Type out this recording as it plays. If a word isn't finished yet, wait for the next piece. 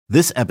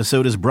This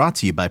episode is brought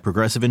to you by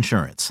Progressive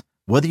Insurance.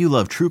 Whether you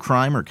love true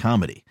crime or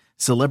comedy,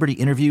 celebrity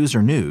interviews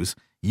or news,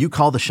 you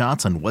call the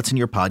shots on what's in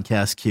your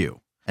podcast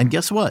queue. And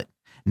guess what?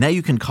 Now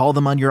you can call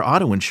them on your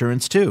auto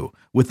insurance too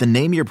with the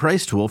Name Your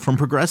Price tool from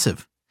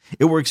Progressive.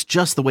 It works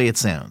just the way it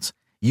sounds.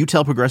 You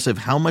tell Progressive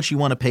how much you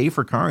want to pay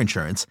for car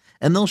insurance,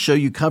 and they'll show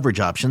you coverage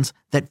options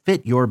that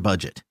fit your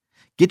budget.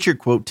 Get your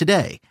quote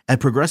today at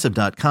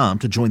Progressive.com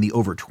to join the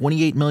over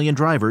 28 million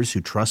drivers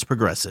who trust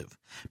Progressive.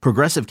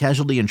 Progressive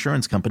Casualty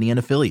Insurance Company and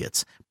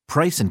Affiliates.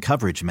 Price and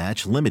coverage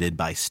match limited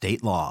by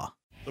state law.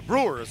 The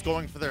Brewers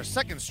going for their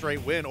second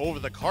straight win over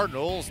the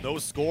Cardinals. No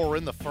score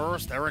in the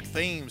first. Eric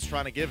Thames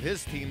trying to give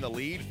his team the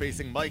lead,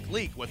 facing Mike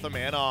Leake with a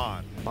man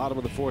on. Bottom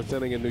of the fourth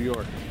inning in New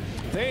York.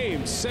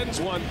 Thames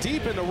sends one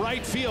deep into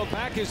right field.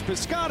 Back is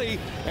Piscotty,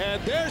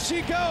 and there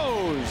she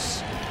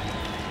goes.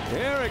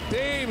 Eric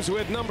Thames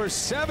with number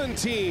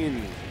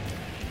 17.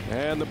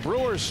 And the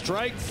Brewers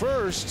strike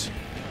first.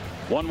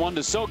 1-1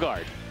 to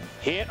Sogard.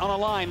 Hit on a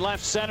line,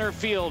 left center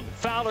field.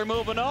 Fowler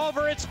moving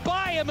over. It's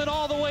by him and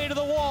all the way to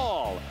the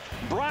wall.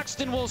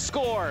 Broxton will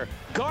score.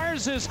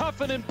 Garza's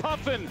huffing and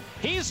puffing.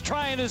 He's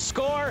trying to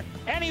score,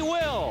 and he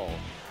will.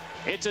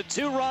 It's a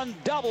two-run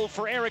double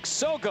for Eric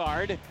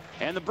Sogard,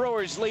 and the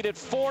Brewers lead it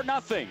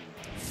 4-0.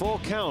 Full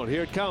count.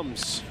 Here it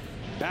comes.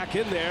 Back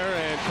in there,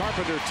 and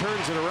Carpenter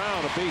turns it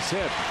around. A base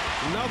hit.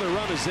 Another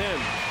run is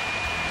in.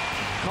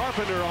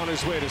 Carpenter on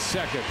his way to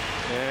second,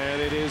 and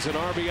it is an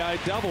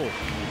RBI double.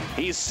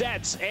 He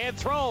sets and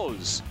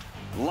throws.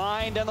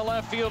 Lined on the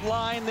left field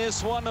line.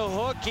 This one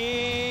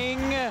hooking.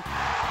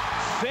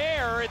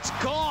 Fair. It's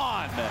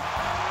gone.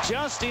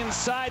 Just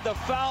inside the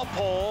foul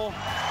pole,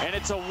 and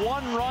it's a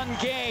one-run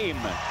game.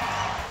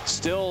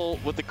 Still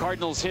with the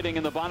Cardinals hitting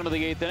in the bottom of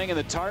the eighth inning, and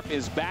the tarp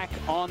is back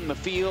on the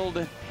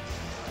field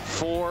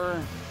for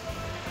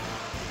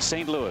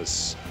St.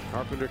 Louis.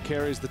 Carpenter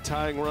carries the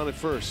tying run at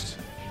first.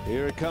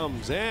 Here it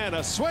comes, and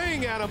a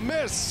swing and a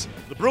miss.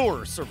 The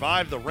Brewers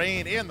survive the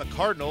rain and the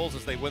Cardinals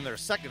as they win their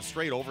second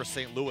straight over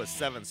St. Louis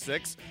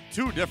 7-6.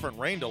 Two different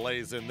rain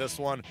delays in this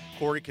one.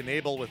 Corey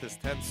Knebel with his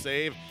 10th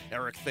save.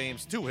 Eric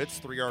Thames, 2 hits,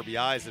 3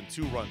 RBIs, and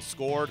 2 runs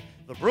scored.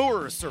 The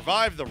Brewers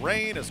survive the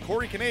rain as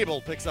Corey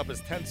Knebel picks up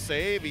his 10th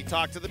save. He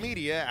talked to the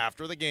media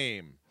after the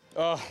game.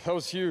 That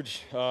was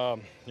huge.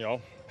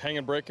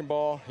 Hanging breaking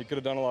ball. He could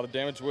have done a lot of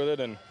damage with it,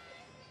 and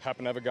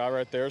happened to have a guy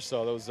right there,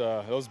 so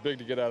that was big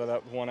to get out of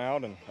that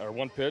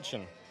one pitch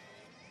and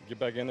get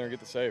back in there and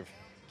get the save.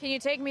 Can you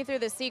take me through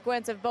the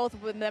sequence of both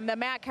the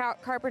Matt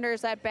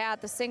Carpenter's at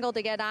bat, the single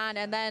to get on,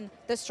 and then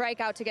the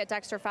strikeout to get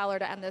Dexter Fowler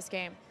to end this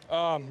game?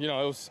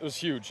 It was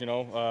huge.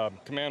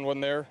 Command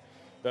wasn't there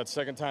that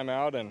second time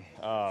out, and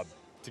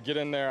to get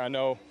in there, I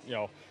know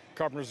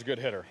Carpenter's a good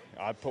hitter.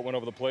 I put one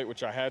over the plate,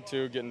 which I had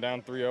to, getting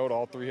down 3-0 to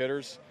all three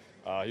hitters.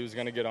 He was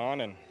going to get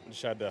on, and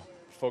just had to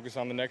focus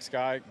on the next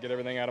guy, get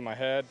everything out of my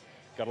head.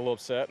 Got a little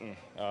upset, and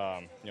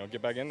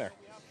get back in there.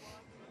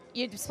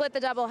 You split the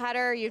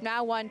doubleheader. You've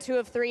now won 2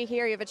 of 3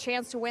 here. You have a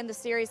chance to win the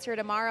series here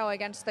tomorrow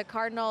against the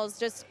Cardinals.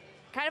 Just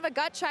kind of a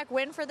gut check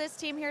win for this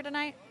team here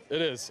tonight.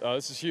 It is.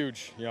 This is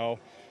huge.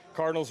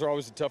 Cardinals are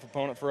always a tough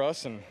opponent for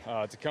us, and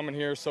to come in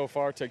here so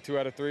far, take 2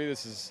 out of 3.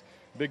 This is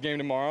a big game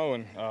tomorrow,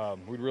 and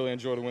we'd really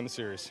enjoy to win the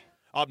series.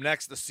 Up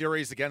next, the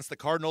series against the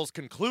Cardinals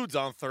concludes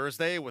on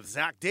Thursday with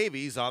Zach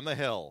Davies on the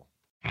hill.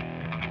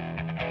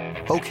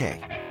 Okay,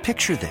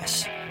 picture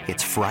this.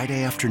 It's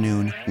Friday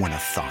afternoon when a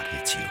thought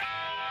hits you.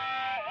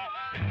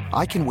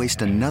 I can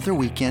waste another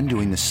weekend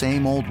doing the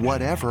same old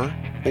whatever,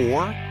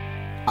 or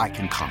I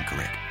can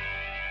conquer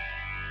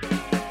it.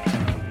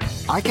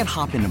 I can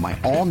hop into my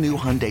all-new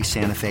Hyundai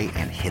Santa Fe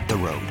and hit the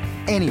road.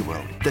 Any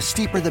road. The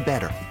steeper, the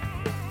better.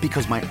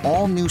 Because my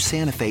all-new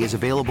Santa Fe is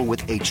available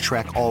with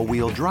H-Track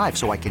all-wheel drive,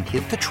 so I can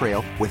hit the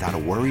trail without a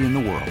worry in the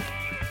world.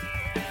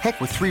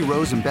 Heck, with 3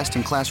 rows and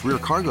best-in-class rear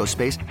cargo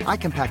space, I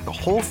can pack the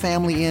whole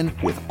family in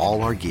with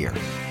all our gear.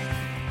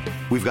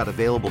 We've got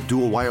available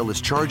dual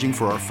wireless charging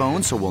for our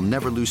phones, so we'll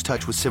never lose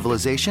touch with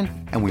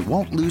civilization, and we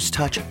won't lose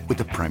touch with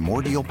the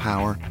primordial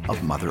power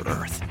of Mother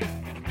Earth.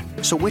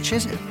 So which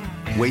is it?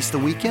 Waste the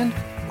weekend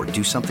or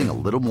do something a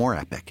little more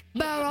epic?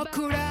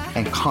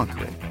 And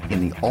conquer it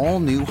in the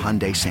all-new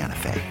Hyundai Santa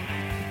Fe.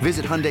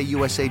 Visit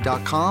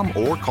HyundaiUSA.com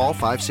or call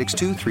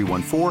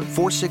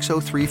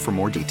 562-314-4603 for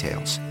more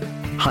details.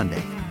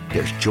 Hyundai,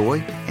 there's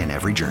joy in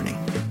every journey.